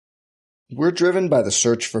We're driven by the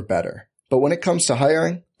search for better. But when it comes to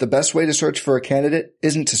hiring, the best way to search for a candidate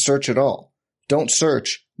isn't to search at all. Don't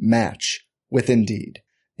search, match with Indeed.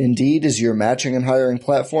 Indeed is your matching and hiring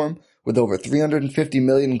platform with over 350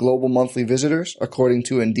 million global monthly visitors, according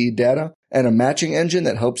to Indeed data, and a matching engine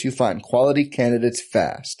that helps you find quality candidates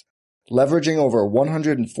fast. Leveraging over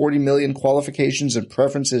 140 million qualifications and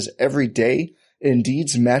preferences every day,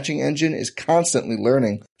 Indeed's matching engine is constantly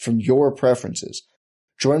learning from your preferences.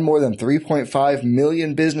 Join more than 3.5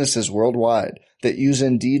 million businesses worldwide that use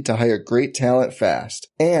Indeed to hire great talent fast.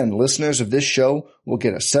 And listeners of this show will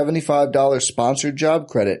get a $75 sponsored job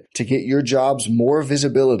credit to get your jobs more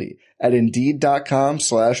visibility at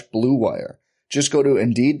Indeed.com/Blue Wire. Just go to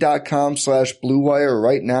Indeed.com/Blue Wire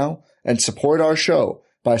right now and support our show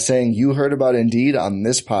by saying you heard about Indeed on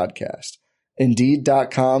this podcast.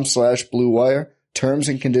 Indeed.com/Blue Wire. Terms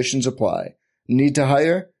and conditions apply. Need to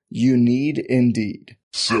hire? You need Indeed.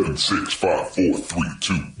 7, 6, 5, 4, 3,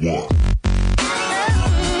 2, 1.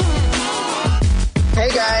 Hey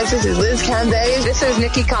guys, this is Liz Cambage. This is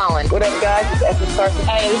Nikki Collins. What up, guys? It's Esther Carson.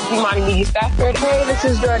 Hey, this is Imani Miggy Stafford. Hey, this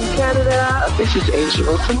is Jordan Canada. This is Asia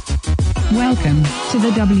Wilson. Welcome to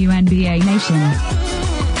the WNBA Nation.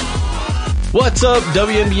 What's up,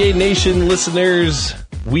 WNBA Nation listeners?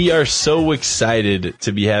 We are so excited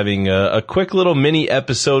to be having a quick little mini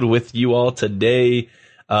episode with you all today.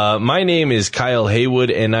 My name is Kyle Haywood,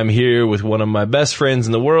 and I'm here with one of my best friends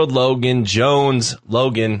in the world, Logan Jones.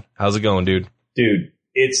 Logan, how's it going, dude? Dude,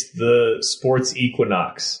 it's the sports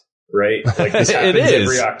equinox, right? Like this happens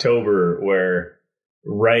every October, where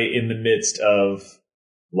right in the midst of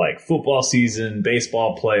like football season,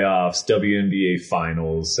 baseball playoffs, WNBA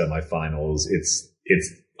finals, semifinals, it's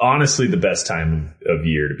honestly the best time of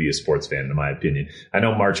year to be a sports fan, in my opinion. I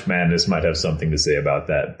know March Madness might have something to say about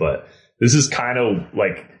that, but this is kind of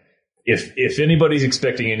like, if anybody's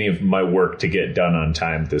expecting any of my work to get done on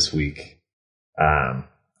time this week,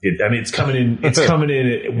 it's coming in. It's coming in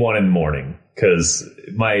at 1 a.m. because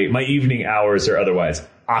my evening hours are otherwise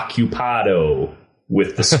occupado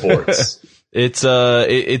with the sports. It's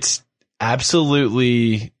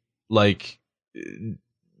absolutely like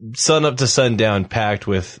sun up to sundown, packed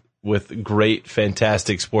with great,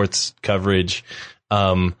 fantastic sports coverage.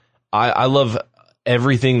 I love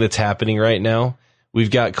everything that's happening right now.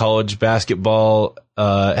 We've got college basketball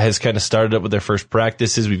has kind of started up with their first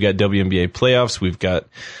practices. We've got WNBA playoffs. We've got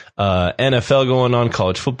NFL going on,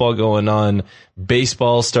 college football going on,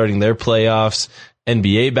 baseball starting their playoffs,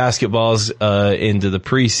 NBA basketball's into the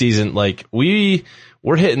preseason. Like we're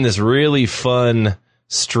hitting this really fun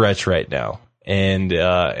stretch right now, and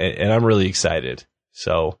I'm really excited.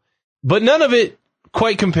 So, but none of it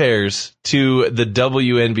quite compares to the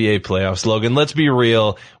WNBA playoffs. Logan, let's be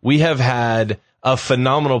real. We have had a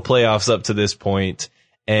phenomenal playoffs up to this point,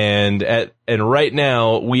 and right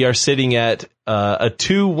now we are sitting at a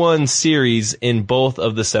 2-1 series in both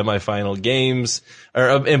of the semifinal games,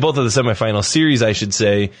 or in both of the semifinal series, I should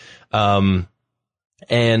say. We're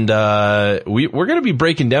going to be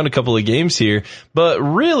breaking down a couple of games here, but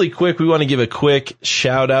really quick, we want to give a quick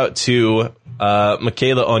shout out to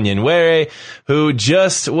Michaela Onyenwere, who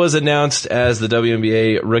just was announced as the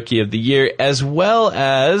WNBA Rookie of the Year, as well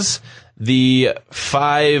as the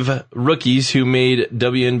 5 rookies who made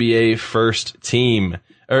WNBA first team,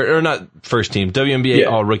 or not first team, WNBA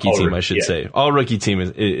all rookie team, I should say. All rookie team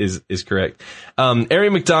is correct.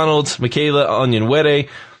 Ari McDonald, Michaela Onyenwere,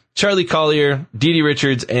 Charlie Collier, Dee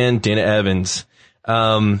Richards, and Dana Evans.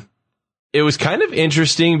 It was kind of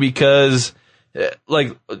interesting because,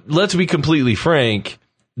 like, let's be completely frank,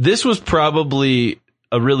 this was probably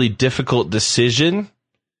a really difficult decision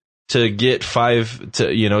to get 5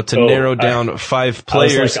 to narrow down 5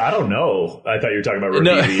 players. I was like, I don't know. I thought you were talking about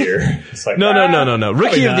Rookie of the Year. It's like, no.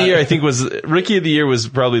 Rookie of the Year, I think Rookie of the Year was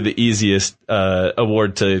probably the easiest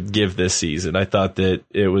award to give this season. I thought that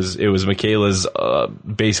it was Michaela's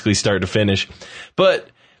basically start to finish, but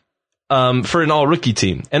for an all rookie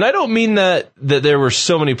team. And I don't mean that there were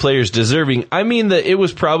so many players deserving. I mean that it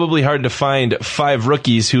was probably hard to find 5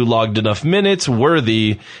 rookies who logged enough minutes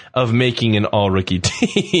worthy of making an all rookie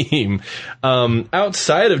team.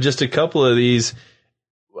 Outside of just a couple of these,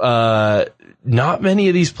 not many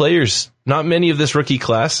of these players, not many of this rookie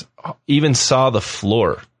class even saw the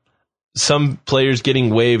floor. Some players getting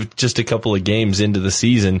waived just a couple of games into the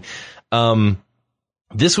season.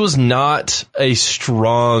 This was not a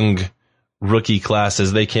strong rookie class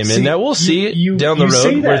as they came in. Now we'll see down the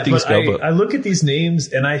road where things go. I look at these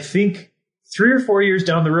names and I think 3 or 4 years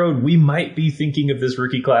down the road, we might be thinking of this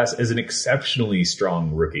rookie class as an exceptionally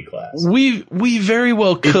strong rookie class. We very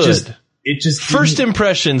well could. first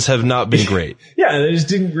impressions have not been great. Yeah, they just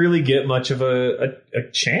didn't really get much of a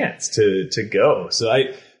chance to go. So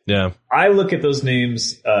I look at those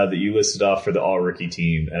names that you listed off for the all-rookie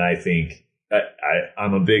team, and I think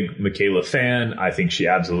I'm a big Michaela fan. I think she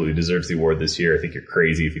absolutely deserves the award this year. I think you're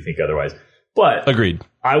crazy if you think otherwise. But agreed.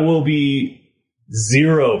 I will be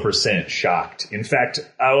 0% shocked. In fact,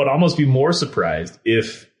 I would almost be more surprised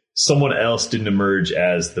if someone else didn't emerge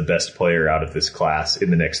as the best player out of this class in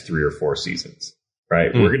the next 3 or 4 seasons.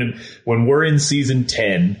 Right? When we're in season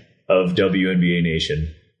 10 of WNBA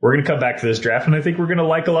Nation, we're going to come back to this draft, and I think we're going to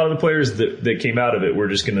like a lot of the players that came out of it. We're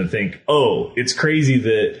just going to think, oh, it's crazy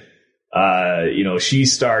that she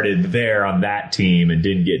started there on that team and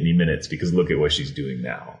didn't get any minutes because look at what she's doing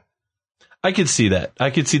now. I could see that. I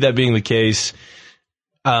could see that being the case.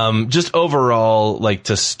 Just overall, like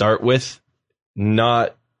to start with, Charlie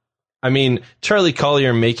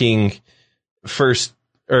Collier making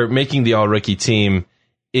the all-rookie team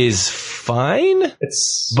is fine.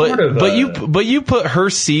 It's but you put her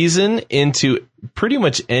season into pretty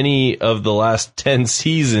much any of the last 10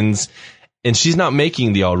 seasons, and she's not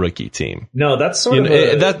making the all-rookie team. No, that's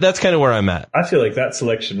that's kind of where I'm at. I feel like that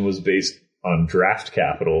selection was based on draft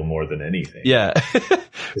capital more than anything. Yeah,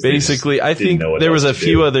 basically, I think there was a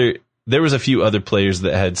few other players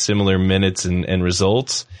that had similar minutes and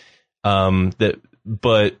results. But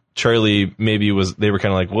Charlie they were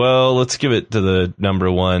kind of like, well, let's give it to the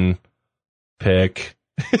number 1 pick,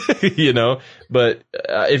 But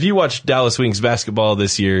if you watch Dallas Wings basketball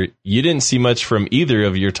this year, you didn't see much from either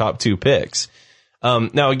of your top 2 picks.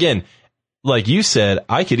 Now again, like you said,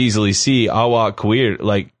 I could easily see Awa Queer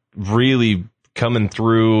really coming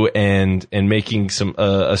through and making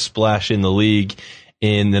a splash in the league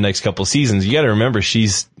in the next couple seasons. You got to remember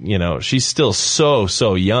she's still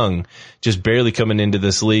so young, just barely coming into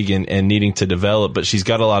this league and needing to develop, but she's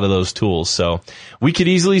got a lot of those tools. So we could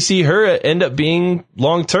easily see her end up being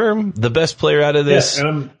long term the best player out of this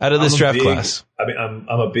draft class. I mean,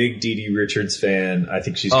 I'm a big Dee Richards fan. I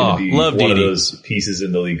think she's going to be one of those pieces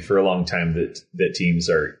in the league for a long time that teams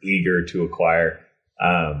are eager to acquire.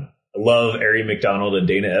 I love Ari McDonald and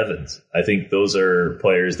Dana Evans. I think those are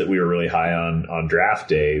players that we were really high on draft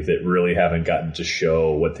day that really haven't gotten to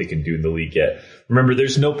show what they can do in the league yet. Remember,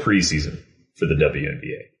 there's no preseason for the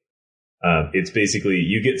WNBA. It's basically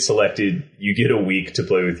you get selected, you get a week to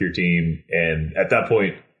play with your team, and at that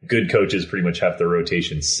point, good coaches pretty much have their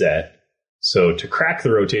rotation set. So to crack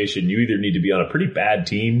the rotation, you either need to be on a pretty bad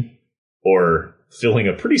team or filling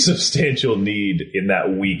a pretty substantial need in that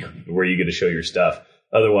week where you get to show your stuff.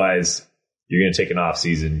 Otherwise, you're going to take an off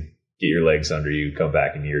season, get your legs under you, come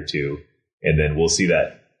back in year 2, and then we'll see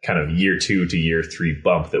that kind of year 2 to year 3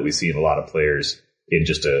 bump that we see in a lot of players in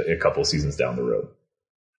just a couple seasons down the road.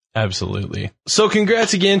 Absolutely. So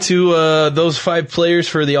congrats again to those 5 players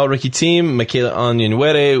for the all-rookie team. Michaela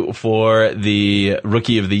Onyenwere for the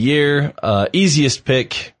Rookie of the Year. Easiest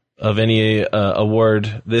pick of any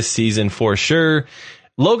award this season for sure.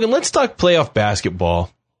 Logan, let's talk playoff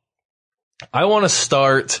basketball. I want to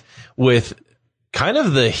start with kind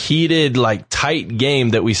of the heated, tight game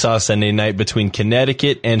that we saw Sunday night between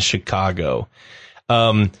Connecticut and Chicago.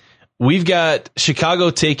 We've got Chicago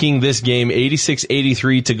taking this game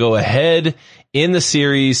 86-83 to go ahead in the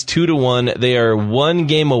series 2-1. They are 1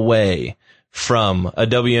 game away from a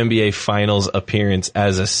WNBA Finals appearance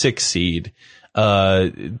as a 6th seed,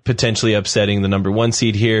 potentially upsetting the number 1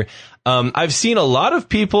 seed here. I've seen a lot of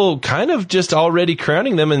people kind of just already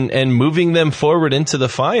crowning them and moving them forward into the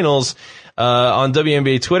finals on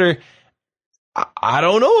WNBA Twitter. I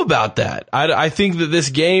don't know about that. I think that this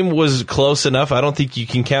game was close enough. I don't think you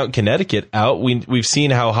can count Connecticut out. We've seen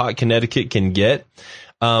how hot Connecticut can get.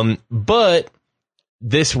 But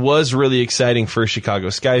this was really exciting for Chicago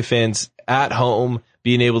Sky fans at home,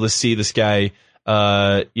 being able to see the Sky,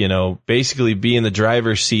 basically be in the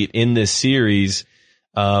driver's seat in this series.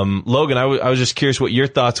 Logan, I was just curious what your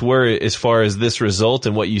thoughts were as far as this result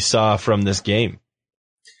and what you saw from this game.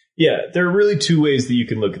 Yeah, there are really 2 ways that you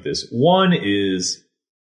can look at this. One is,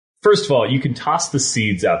 first of all, you can toss the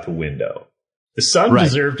seeds out the window. The Sun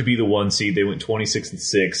deserved to be the 1 seed. They went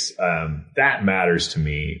 26-6. That matters to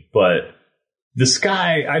me. But the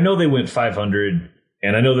Sky, I know they went 500,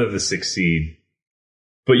 and I know they're the 6th seed.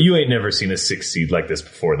 But you ain't never seen a 6th seed like this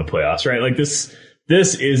before in the playoffs, right? Like this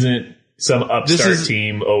isn't some upstart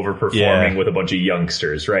team overperforming with a bunch of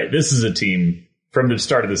youngsters, right? This is a team from the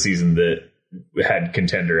start of the season that had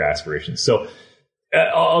contender aspirations. So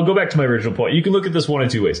I'll go back to my original point. You can look at this one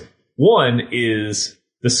of 2 ways. One is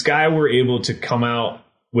the Sky were able to come out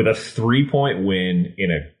with a 3-point win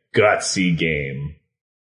in a gutsy game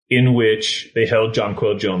in which they held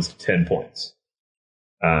Jonquel Jones to 10 points.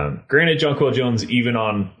 Granted, Jonquel Jones, even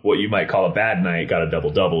on what you might call a bad night, got a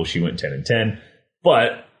double-double. She went 10 and 10.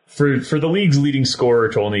 But for the league's leading scorer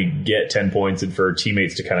to only get 10 points and for her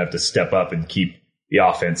teammates to kind of have to step up and keep the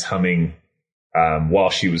offense humming while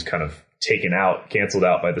she was kind of canceled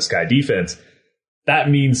out by the Sky defense, that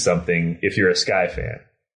means something if you're a Sky fan.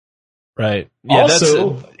 Right. Yeah,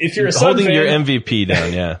 also, if you're a Sun holding fan, your MVP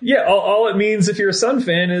down, yeah. Yeah, all it means if you're a Sun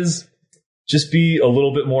fan is just be a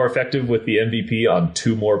little bit more effective with the MVP on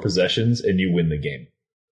 2 more possessions and you win the game.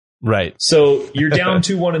 Right. So you're down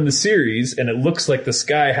 2-1 in the series, and it looks like the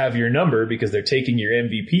Sky have your number because they're taking your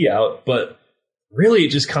MVP out, but really it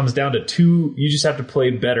just comes down to 2. You just have to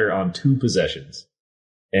play better on 2 possessions.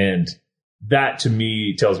 And that, to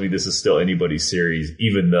me, tells me this is still anybody's series,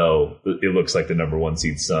 even though it looks like the number 1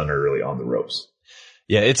 seed Sun are really on the ropes.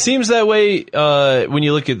 Yeah, it seems that way when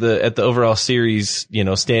you look at the overall series,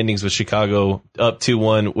 standings with Chicago up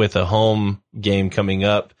 2-1 with a home game coming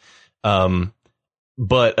up.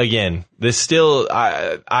 But again,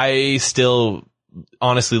 I still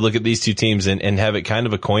honestly look at these two teams and have it kind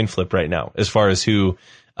of a coin flip right now as far as who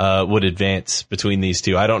would advance between these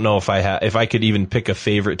two. I don't know if I could even pick a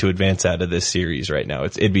favorite to advance out of this series right now.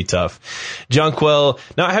 It'd be tough. Jonquel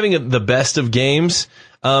not having the best of games,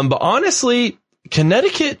 but honestly,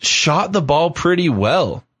 Connecticut shot the ball pretty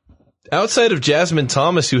well. Outside of Jasmine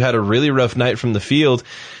Thomas, who had a really rough night from the field,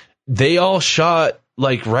 they all shot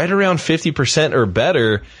like right around 50% or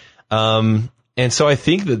better. And so I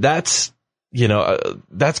think that's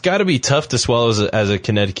got to be tough to swallow as a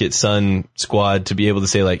Connecticut Sun squad to be able to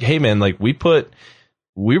say like, hey man, like we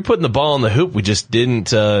were putting the ball in the hoop. We just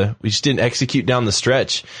didn't execute down the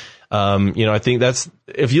stretch. I think that's,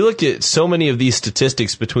 if you look at so many of these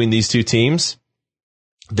statistics between these two teams,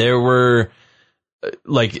 they're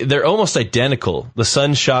almost identical. The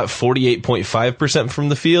Sun shot 48.5% from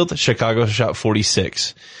the field. Chicago shot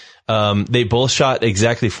 46%. They both shot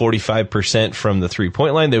exactly 45% from the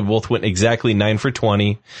 3-point line. They both went exactly 9 for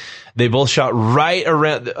 20. They both shot right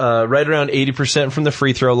around 80% from the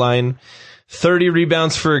free throw line. 30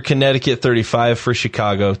 rebounds for Connecticut, 35 for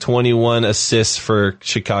Chicago, 21 assists for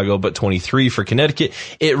Chicago, but 23 for Connecticut.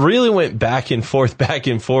 It really went back and forth,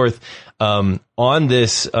 on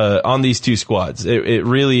these two squads. It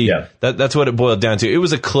really, that's what it boiled down to. It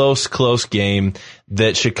was a close game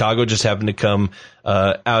that Chicago just happened to come,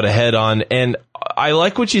 out ahead on. And I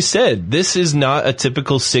like what you said. This is not a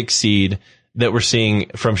typical 6 seed that we're seeing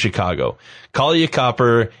from Chicago. Kalia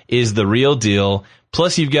Copper is the real deal.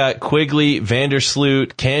 Plus, you've got Quigley,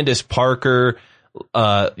 Vandersloot, Candace Parker.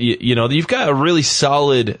 You've got a really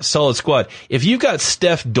solid squad. If you've got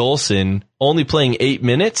Steph Dolson only playing 8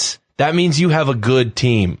 minutes, that means you have a good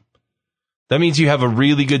team. That means you have a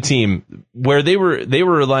really good team. Where they were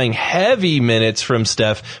relying heavy minutes from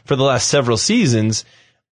Steph for the last several seasons,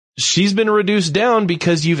 she's been reduced down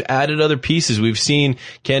because you've added other pieces. We've seen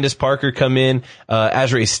Candace Parker come in.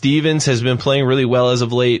 Azrae Stevens has been playing really well as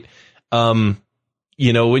of late. When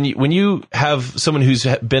you have someone who's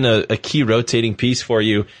been a key rotating piece for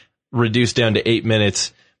you reduced down to 8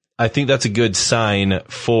 minutes, I think that's a good sign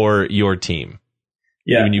for your team.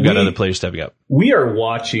 Yeah. When you've got other players stepping up. We are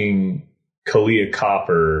watching Kalia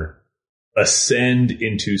Copper ascend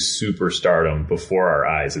into superstardom before our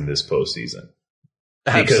eyes in this postseason.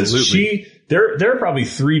 Because there are probably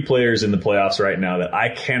 3 players in the playoffs right now that I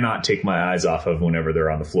cannot take my eyes off of whenever they're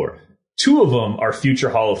on the floor. 2 of them are future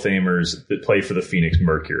Hall of Famers that play for the Phoenix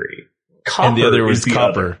Mercury. Copper and the other was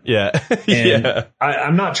Copper. Other. Yeah. And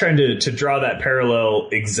I'm not trying to draw that parallel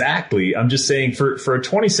exactly. I'm just saying for a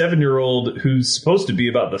 27-year-old who's supposed to be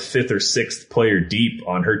about the 5th or 6th player deep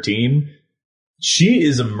on her team, she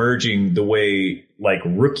is emerging the way like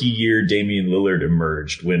rookie year Damian Lillard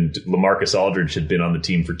emerged when LaMarcus Aldridge had been on the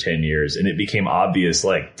team for 10 years. And it became obvious,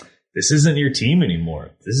 like, this isn't your team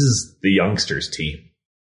anymore. This is the youngsters' team.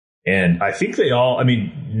 And I think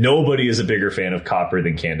nobody is a bigger fan of Copper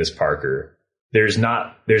than Candace Parker. There's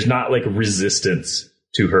not like resistance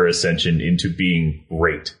to her ascension into being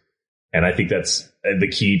great. And I think that's the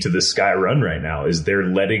key to the Sky run right now is they're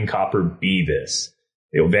letting Copper be this.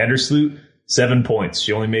 Vandersloot, 7 points.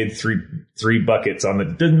 She only made three buckets on the,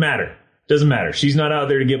 doesn't matter. She's not out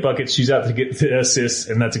there to get buckets. She's out to get assists.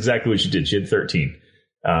 And that's exactly what she did. She had 13.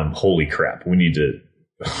 Holy crap. We need to,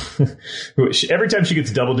 every time she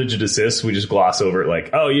gets double-digit assists, we just gloss over it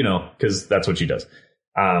like, because that's what she does.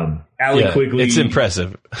 Allie Quigley, it's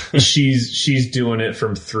impressive. she's doing it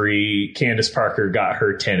from 3. Candace Parker got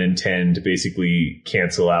her 10 and 10 to basically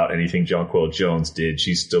cancel out anything Jonquel Jones did.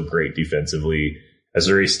 She's still great defensively.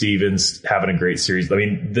 Azuri Stevens having a great series. I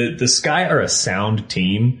mean, the Sky are a sound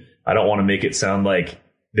team. I don't want to make it sound like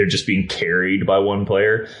they're just being carried by one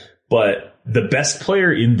player, but the best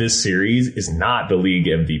player in this series is not the league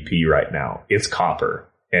MVP right now. It's Copper.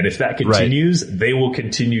 And if that continues, they will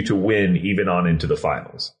continue to win even on into the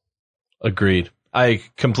finals. Agreed. I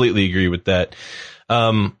completely agree with that.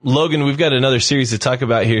 Logan, we've got another series to talk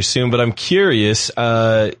about here soon, but I'm curious,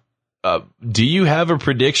 do you have a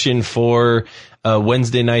prediction for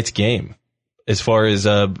Wednesday night's game as far as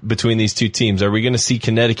between these two teams? Are we going to see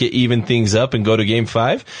Connecticut even things up and go to Game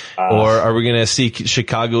 5? Or are we going to see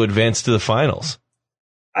Chicago advance to the finals?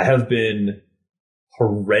 I have been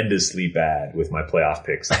horrendously bad with my playoff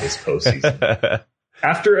picks this postseason.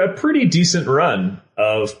 After a pretty decent run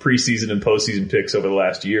of preseason and postseason picks over the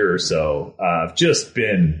last year or so, I've just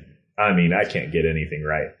been, I can't get anything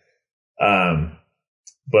right.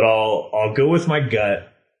 But I'll go with my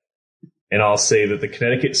gut, and I'll say that the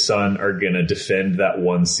Connecticut Sun are going to defend that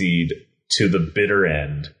 1 seed to the bitter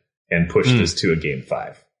end and push this to a Game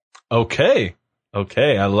 5. Okay.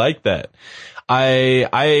 I like that.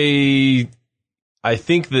 I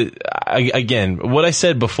think that, again, what I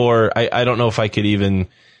said before, I don't know if I could even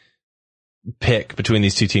pick between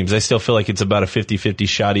these two teams. I still feel like it's about a 50-50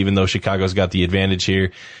 shot, even though Chicago's got the advantage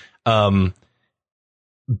here.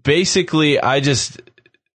 Basically,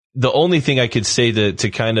 the only thing I could say to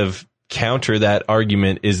kind of counter that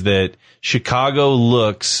argument is that Chicago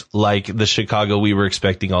looks like the Chicago we were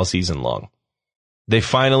expecting all season long. They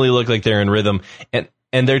finally look like they're in rhythm, and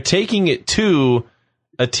they're taking it to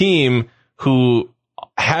a team who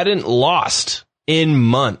hadn't lost in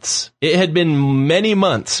months. It had been many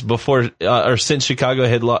months before or since Chicago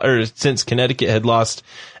had since Connecticut had lost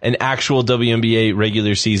an actual WNBA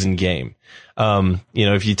regular season game.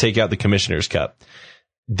 If you take out the Commissioner's Cup,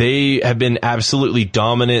 they have been absolutely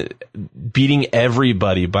dominant, beating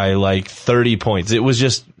everybody by like 30 points. It was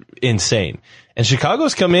just insane. And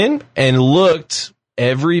Chicago's come in and looked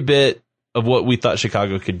every bit of what we thought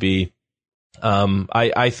Chicago could be.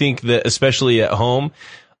 I think that especially at home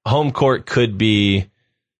court could be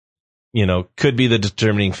the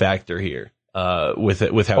determining factor here,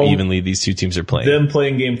 with how evenly these two teams are playing. Them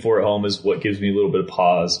playing Game 4 at home is what gives me a little bit of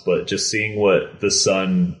pause, but just seeing what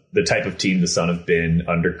the type of team the Sun have been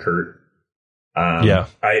under Kurt.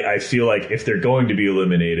 I feel like if they're going to be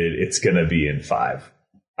eliminated, it's going to be in 5.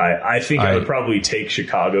 I think I would probably take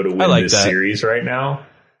Chicago to win this series right now.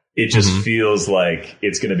 It just feels like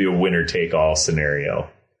it's going to be a winner-take-all scenario.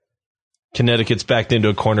 Connecticut's backed into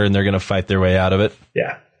a corner, and they're going to fight their way out of it.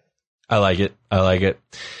 Yeah. I like it.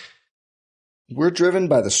 We're driven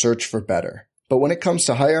by the search for better. But when it comes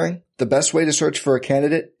to hiring, the best way to search for a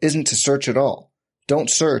candidate isn't to search at all. Don't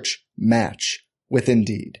search, match with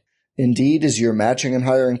Indeed. Indeed is your matching and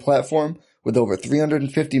hiring platform with over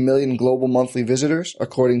 350 million global monthly visitors,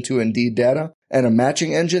 according to Indeed data, and a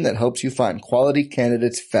matching engine that helps you find quality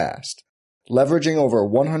candidates fast. Leveraging over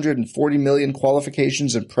 140 million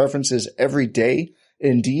qualifications and preferences every day,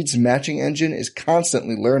 Indeed's matching engine is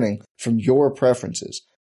constantly learning from your preferences.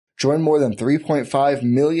 Join more than 3.5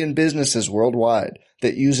 million businesses worldwide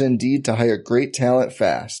that use Indeed to hire great talent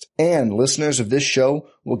fast. And listeners of this show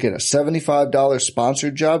will get a $75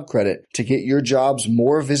 sponsored job credit to get your jobs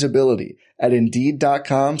more visibility at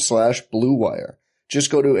Indeed.com/Blue Wire. Just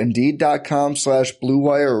go to Indeed.com/Blue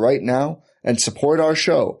Wire right now and support our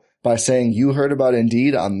show by saying you heard about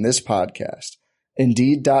Indeed on this podcast.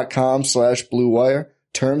 Indeed.com/Blue Wire.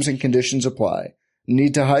 Terms and conditions apply.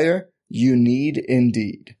 Need to hire? You need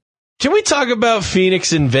Indeed. Can we talk about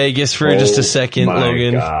Phoenix and Vegas for just a second,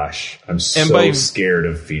 Logan? Oh my gosh. I'm so scared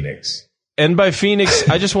of Phoenix. And by Phoenix,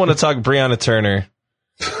 I just want to talk Breonna Turner.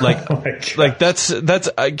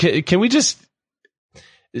 Can we just...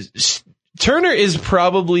 Turner is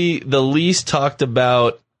probably the least talked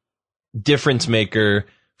about difference maker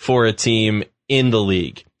for a team in the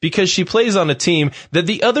league because she plays on a team that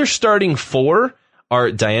the other starting 4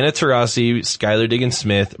 are Diana Taurasi, Skylar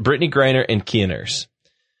Diggins-Smith, Brittany Griner, and Kia Nurse.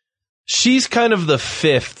 She's kind of the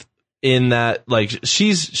 5th in that,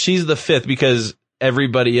 she's the 5th because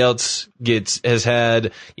everybody else has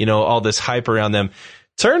had, all this hype around them.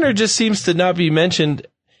 Turner just seems to not be mentioned,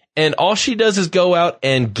 and all she does is go out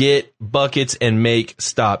and get buckets and make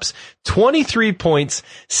stops. 23 points,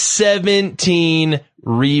 17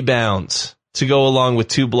 rebounds to go along with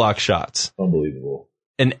 2 block shots. Unbelievable.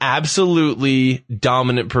 An absolutely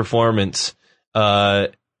dominant performance.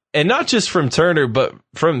 And not just from Turner, but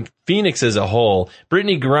from Phoenix as a whole.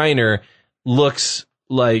 Brittany Griner looks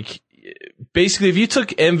like basically, if you took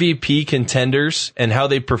MVP contenders and how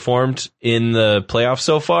they performed in the playoffs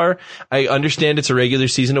so far, I understand it's a regular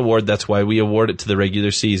season award. That's why we award it to the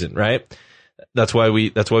regular season, right? That's why we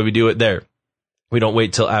do it there. We don't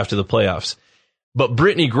wait till after the playoffs. But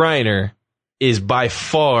Brittany Griner is by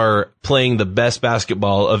far playing the best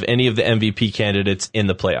basketball of any of the MVP candidates in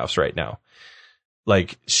the playoffs right now.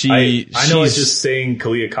 Like I know it's just saying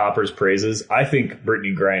Kalia Copper's praises. I think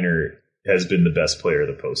Brittany Griner has been the best player of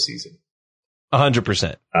the postseason.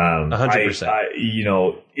 100%. 100%. You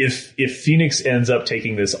know, if Phoenix ends up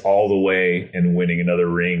taking this all the way and winning another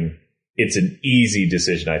ring, it's an easy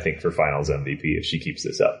decision, I think, for Finals MVP if she keeps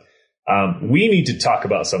this up. We need to talk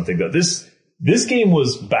about something though. This game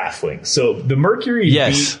was baffling. So the Mercury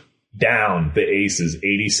beat down the Aces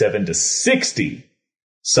 87-60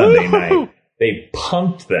 Sunday night. They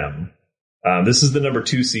punked them. This is the number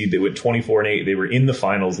 2 seed. They went 24-8. They were in the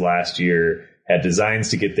finals last year, had designs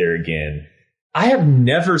to get there again. I have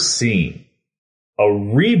never seen a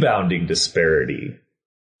rebounding disparity.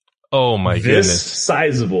 Oh my goodness. This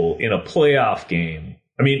sizable in a playoff game.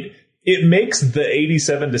 I mean, it makes the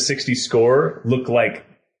 87-60 score look like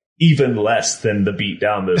even less than the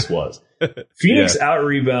beatdown this was. Phoenix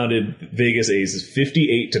out-rebounded Vegas Aces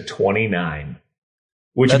 58-29.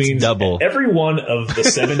 Which That's means double. Every one of the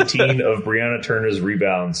 17 of Brianna Turner's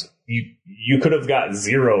rebounds, you could have got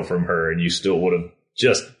 0 from her and you still would have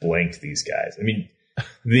just blanked these guys. I mean,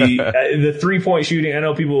 the 3-point shooting, I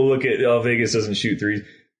know people look at, Vegas doesn't shoot threes.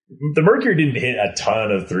 The Mercury didn't hit a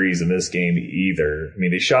ton of threes in this game either. I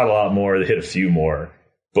mean, they shot a lot more, they hit a few more,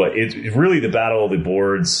 but it's really the battle of the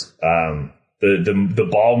boards, the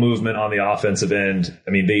ball movement on the offensive end.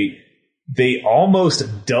 I mean, they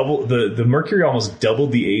almost double the Mercury almost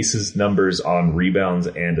doubled the Aces numbers on rebounds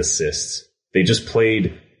and assists. They just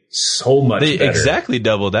played so much better. They exactly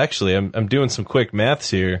doubled, actually. I'm doing some quick maths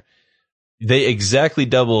here. They exactly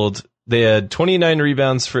doubled. They had 29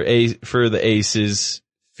 rebounds for the Aces.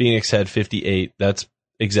 Phoenix had 58. That's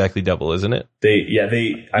exactly double, isn't it?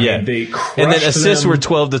 I mean, they crushed them. And then assists were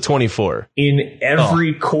 12-24. In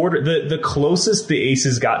every quarter. The closest the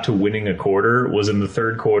Aces got to winning a quarter was in the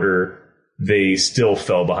third quarter. They still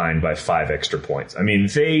fell behind by 5 extra points. I mean,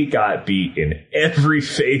 they got beat in every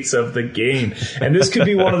phase of the game. And this could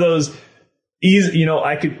be one of those easy,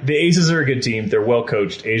 the Aces are a good team. They're well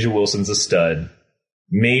coached. Asia Wilson's a stud.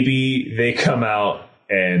 Maybe they come out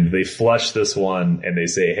and they flush this one and they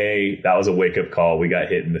say, hey, that was a wake up call. We got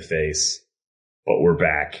hit in the face, but we're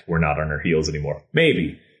back. We're not on our heels anymore.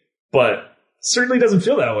 Maybe, but certainly doesn't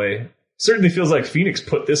feel that way. Certainly feels like Phoenix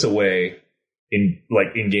put this away in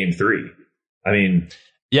game 3. I mean,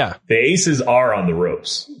 the Aces are on the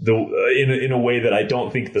ropes in a way that I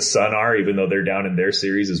don't think the Sun are, even though they're down in their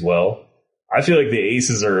series as well. I feel like the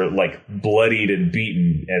Aces are like bloodied and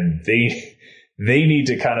beaten, and they need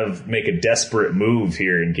to kind of make a desperate move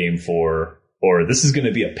here in game 4, or this is going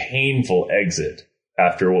to be a painful exit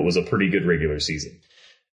after what was a pretty good regular season.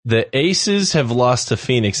 The Aces have lost to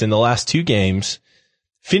Phoenix in the last 2 games.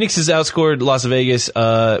 Phoenix has outscored Las Vegas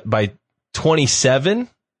by 27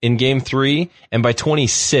 in game 3 and by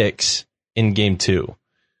 26 in game 2.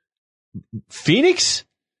 Phoenix,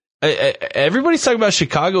 everybody's talking about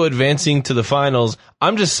Chicago advancing to the finals.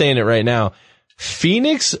 I'm just saying it right now.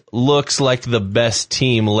 Phoenix looks like the best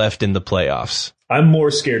team left in the playoffs. I'm more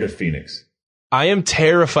scared of Phoenix. I am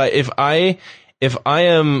terrified. If I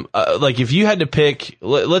am if you had to pick,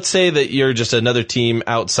 let's say that you're just another team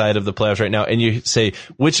outside of the playoffs right now, and you say,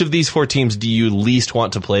 which of these 4 teams do you least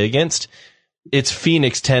want to play against? It's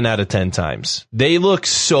Phoenix 10 out of 10 times. They look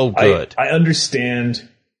so good. I understand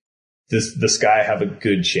the Sky have a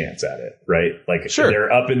good chance at it, right? Like, sure,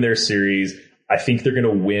 they're up in their series. I think they're going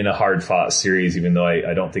to win a hard-fought series, even though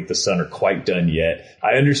I don't think the Sun are quite done yet.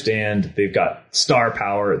 I understand they've got star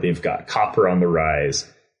power. They've got Copper on the rise.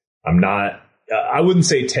 I wouldn't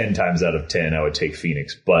say 10 times out of 10 I would take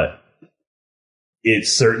Phoenix, but it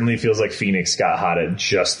certainly feels like Phoenix got hot at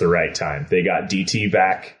just the right time. They got DT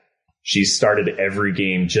back. She started every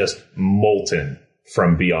game just molten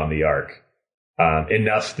from beyond the arc.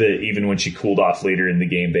 Enough that even when she cooled off later in the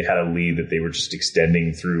game, they had a lead that they were just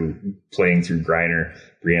extending through, playing through Griner.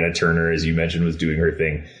 Brianna Turner, as you mentioned, was doing her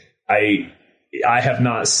thing. I have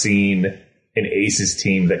not seen an Aces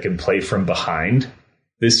team that can play from behind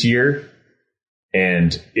this year.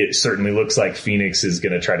 And it certainly looks like Phoenix is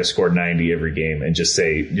going to try to score 90 every game and just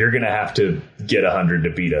say, you're going to have to get 100 to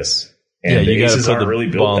beat us. And the Aces aren't really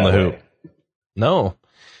built that way. No,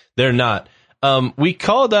 they're not. We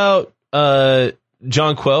called out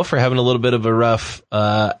John Quell for having a little bit of a rough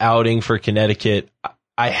outing for Connecticut.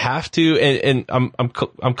 I have to, and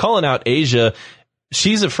I'm calling out Asia.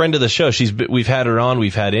 she's a friend of the show. We've had her on.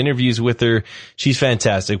 We've had interviews with her. She's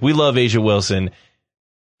fantastic. We love A'ja Wilson.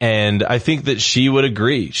 And I think that she would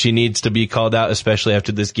agree. She needs to be called out, especially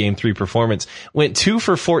after this game 3 performance. Went 2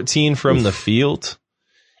 for 14 from the field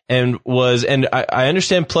and I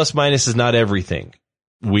understand plus minus is not everything.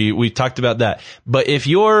 We talked about that. But if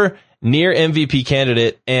you're near MVP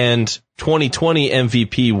candidate and 2020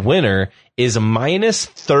 MVP winner is minus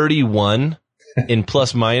 31 in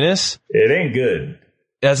plus minus, it ain't good.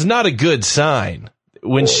 That's not a good sign.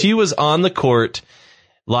 When she was on the court,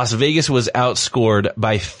 Las Vegas was outscored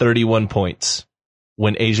by 31 points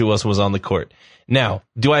when A'ja Wilson was on the court. Now,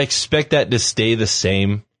 do I expect that to stay the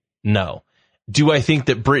same? No. Do I think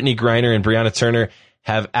that Brittany Griner and Brianna Turner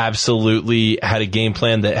have absolutely had a game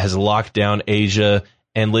plan that has locked down A'ja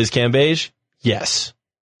and Liz Cambage? Yes.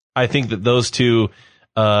 I think that those two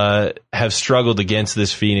have struggled against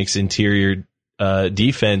this Phoenix interior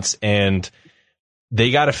defense, and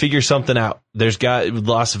they got to figure something out.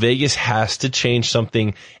 Las Vegas has to change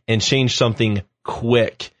something and change something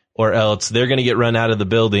quick, or else they're going to get run out of the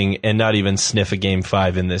building and not even sniff a game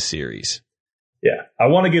 5 in this series. Yeah, I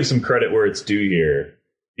want to give some credit where it's due here,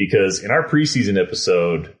 because in our preseason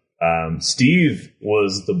episode, Steve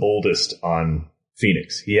was the boldest on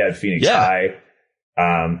Phoenix. He had Phoenix high,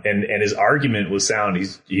 and his argument was sound.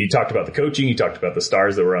 He talked about the coaching, he talked about the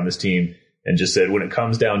stars that were on this team, and just said when it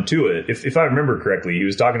comes down to it, if I remember correctly, he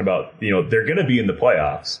was talking about, they're going to be in the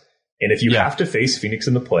playoffs. And if you have to face Phoenix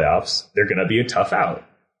in the playoffs, they're going to be a tough out.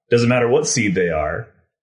 Doesn't matter what seed they are.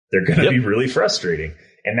 They're going to be really frustrating.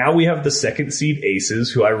 And now we have the second seed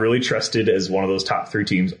Aces, who I really trusted as one of those top 3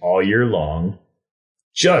 teams all year long,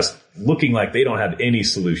 just looking like they don't have any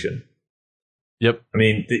solution. Yep. I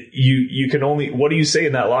mean, you can only, what do you say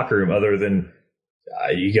in that locker room other than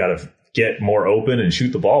you got to get more open and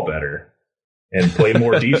shoot the ball better? And play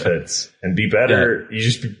more defense and be better. Yeah. You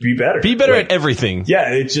just be better. Be better at everything.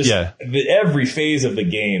 Yeah, it's just every phase of the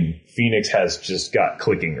game, Phoenix has just got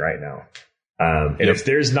clicking right now. And if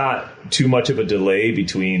there's not too much of a delay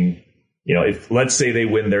between, if let's say they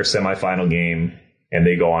win their semifinal game and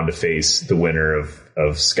they go on to face the winner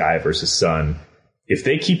of Sky versus Sun, if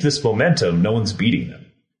they keep this momentum, no one's beating them.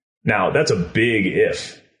 Now, that's a big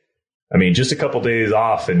if. I mean, just a couple days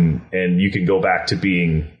off and you can go back to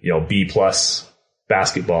being, B+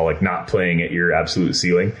 basketball, like not playing at your absolute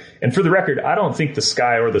ceiling. And for the record, I don't think the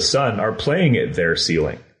Sky or the Sun are playing at their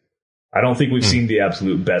ceiling. I don't think we've seen the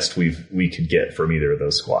absolute best we could get from either of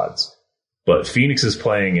those squads. But Phoenix is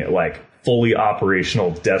playing at like fully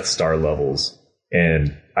operational Death Star levels,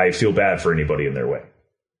 and I feel bad for anybody in their way.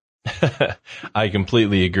 I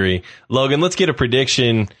completely agree. Logan, let's get a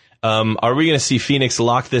prediction. Are we going to see Phoenix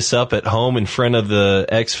lock this up at home in front of the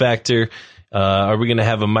X Factor? Are we going to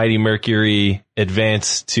have a Mighty Mercury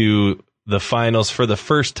advance to the finals for the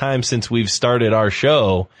first time since we've started our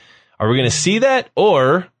show? Are we going to see that,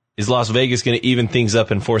 or is Las Vegas going to even things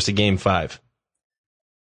up and force a game 5?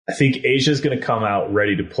 I think Asia's going to come out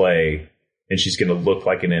ready to play, and she's going to look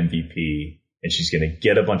like an MVP, and she's going to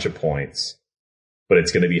get a bunch of points, but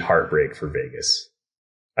it's going to be heartbreak for Vegas.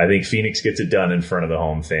 I think Phoenix gets it done in front of the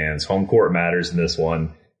home fans. Home court matters in this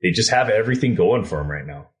one. They just have everything going for them right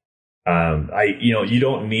now. You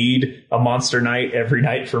don't need a monster night every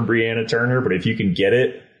night from Brianna Turner, but if you can get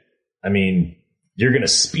it, I mean, you're going to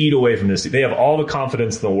speed away from this. They have all the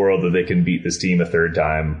confidence in the world that they can beat this team a third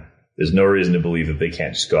time. There's no reason to believe that they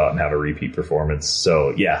can't just go out and have a repeat performance.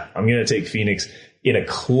 So, yeah, I'm going to take Phoenix in a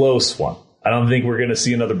close one. I don't think we're going to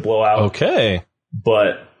see another blowout. Okay.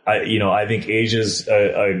 But I think Asia's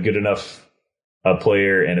a good enough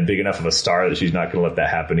player and a big enough of a star that she's not going to let that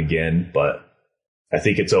happen again. But I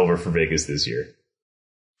think it's over for Vegas this year.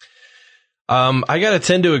 I got to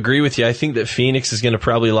tend to agree with you. I think that Phoenix is going to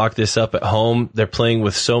probably lock this up at home. They're playing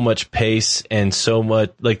with so much pace and so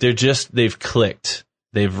much, like they've clicked.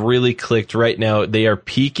 They've really clicked right now. They are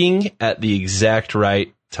peaking at the exact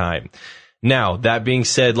right time. Now, that being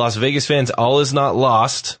said, Las Vegas fans, all is not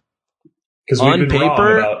lost. Because we've been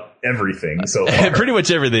wrong about everything so far. Pretty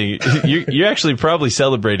much everything. You're actually probably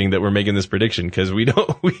celebrating that we're making this prediction because we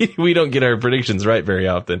don't get our predictions right very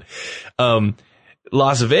often.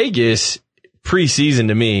 Las Vegas preseason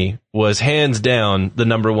to me was hands down the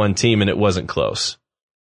number 1 team, and it wasn't close.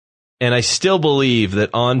 And I still believe that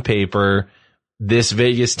on paper, this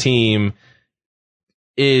Vegas team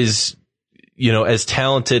is, as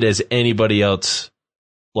talented as anybody else,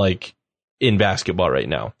 like, in basketball right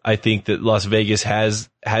now. I think that Las Vegas has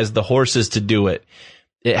the horses to do it.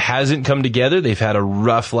 It hasn't come together. They've had a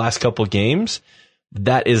rough last couple games.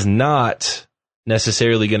 That is not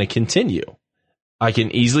necessarily going to continue. I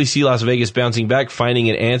can easily see Las Vegas bouncing back,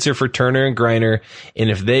 finding an answer for Turner and Griner.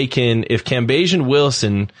 And if Cambage and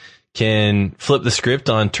Wilson can flip the script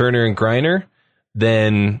on Turner and Griner,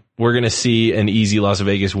 then we're going to see an easy Las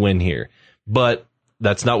Vegas win here. But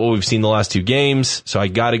that's not what we've seen the last two games. So I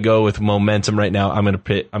got to go with momentum right now. I'm going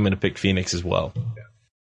to pick Phoenix as well.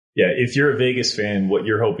 Yeah. If you're a Vegas fan, what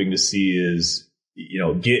you're hoping to see is,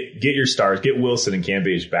 get your stars, get Wilson and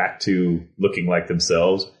Cambage back to looking like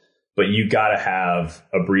themselves. But you got to have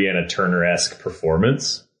a Brianna Turner-esque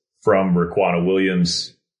performance from Raquana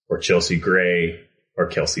Williams or Chelsea Gray or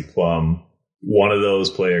Kelsey Plum. One of those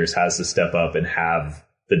players has to step up and have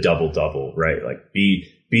the double-double, right? Like be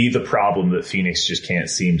the problem that Phoenix just can't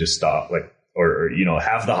seem to stop, like, or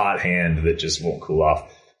have the hot hand that just won't cool off.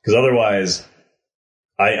 Because otherwise,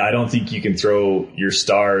 I don't think you can throw your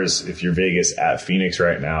stars, if you're Vegas, at Phoenix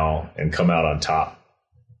right now and come out on top.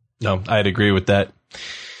 No, I'd agree with that.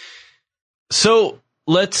 So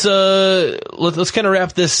let's kind of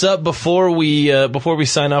wrap this up before we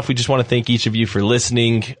sign off. We just want to thank each of you for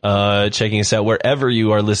listening, checking us out wherever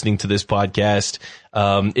you are listening to this podcast.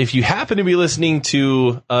 If you happen to be listening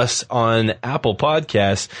to us on Apple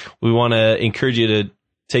Podcasts, we want to encourage you to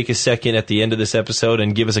take a second at the end of this episode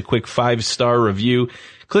and give us a quick 5-star review.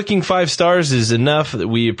 Clicking 5 stars is enough.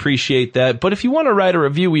 We appreciate that. But if you want to write a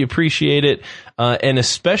review, we appreciate it, and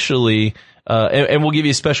especially. And we'll give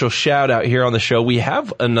you a special shout out here on the show. We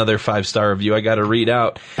have another 5-star review I got to read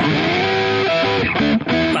out.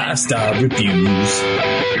 5-star reviews.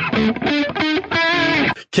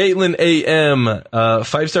 Caitlin AM,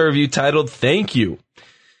 5-star review titled, "Thank you."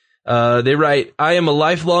 They write, "I am a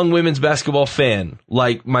lifelong women's basketball fan.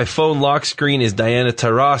 Like my phone lock screen is Diana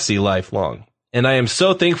Taurasi lifelong. And I am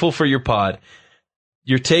so thankful for your pod.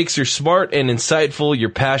 Your takes are smart and insightful. You're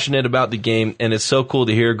passionate about the game, and it's so cool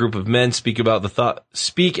to hear a group of men speak at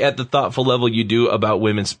the thoughtful level you do about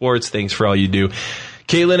women's sports. Thanks for all you do."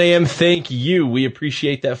 Caitlin AM, thank you. We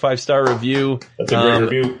appreciate that 5-star review. That's a great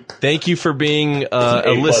review. Thank you for being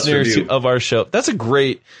a listener of our show. That's a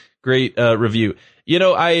great review. We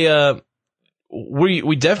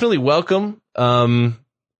definitely welcome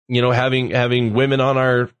having women on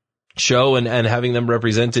our show and having them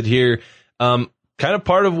represented here. Kind of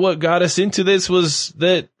part of what got us into this was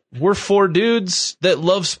that we're 4 dudes that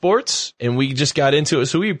love sports, and we just got into it.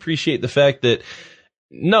 So we appreciate the fact that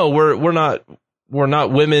we're not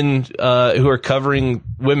women who are covering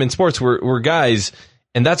women's sports. We're guys,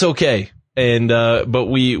 and that's okay. And but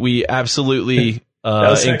we absolutely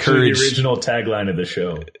that was encourage the original tagline of the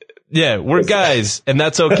show. Yeah, we're guys, and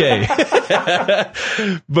that's okay.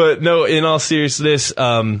 But no, in all seriousness,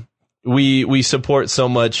 we support so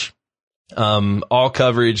much. All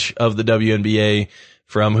coverage of the WNBA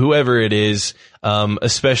from whoever it is.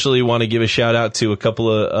 Especially want to give a shout out to a couple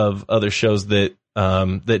of other shows that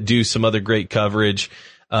do some other great coverage.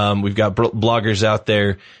 We've got bloggers out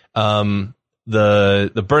there.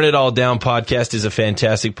 The Burn It All Down podcast is a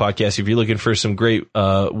fantastic podcast. If you're looking for some great,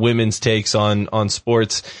 women's takes on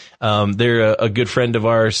sports, they're a good friend of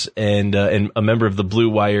ours and a member of the Blue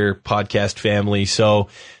Wire podcast family. So,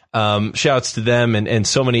 shouts to them and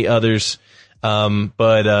so many others.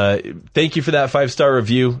 But thank you for that 5-star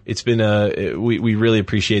review. It's been we really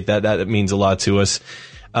appreciate that. That means a lot to us.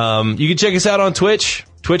 You can check us out on Twitch,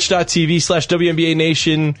 twitch.tv/WNBA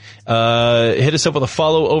Nation. Hit us up with a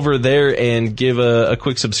follow over there and give a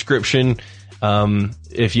quick subscription.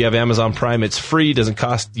 If you have Amazon Prime, it's free, doesn't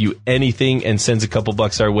cost you anything, and sends a couple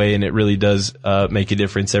bucks our way, and it really does make a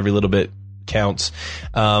difference. Every little bit counts.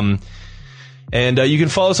 And you can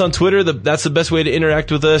follow us on Twitter. That's the best way to interact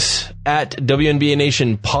with us, at WNBA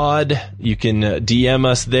Nation Pod. You can DM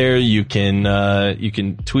us there. You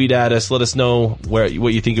can tweet at us. Let us know what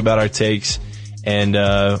you think about our takes. And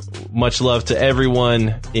much love to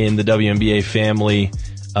everyone in the WNBA family.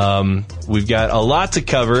 We've got a lot to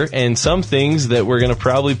cover and some things that we're going to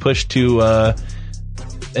probably push to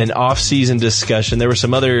an off-season discussion. There were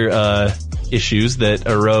some other issues that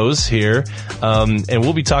arose here. And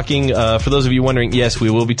we'll be talking, for those of you wondering, yes, we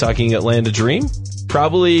will be talking Atlanta Dream.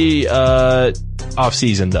 Probably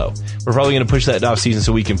off-season, though. We're probably going to push that off-season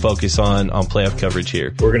so we can focus on playoff coverage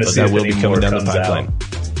here. We're going to see that will be coming down the pipeline.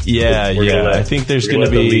 I think there's going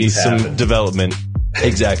to be some development.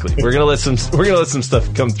 Exactly. We're going to let some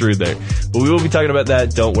stuff come through there. But we will be talking about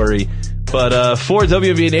that, don't worry. But for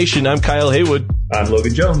WNBA Nation, I'm Kyle Haywood. I'm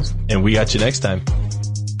Logan Jones. And we got you next time.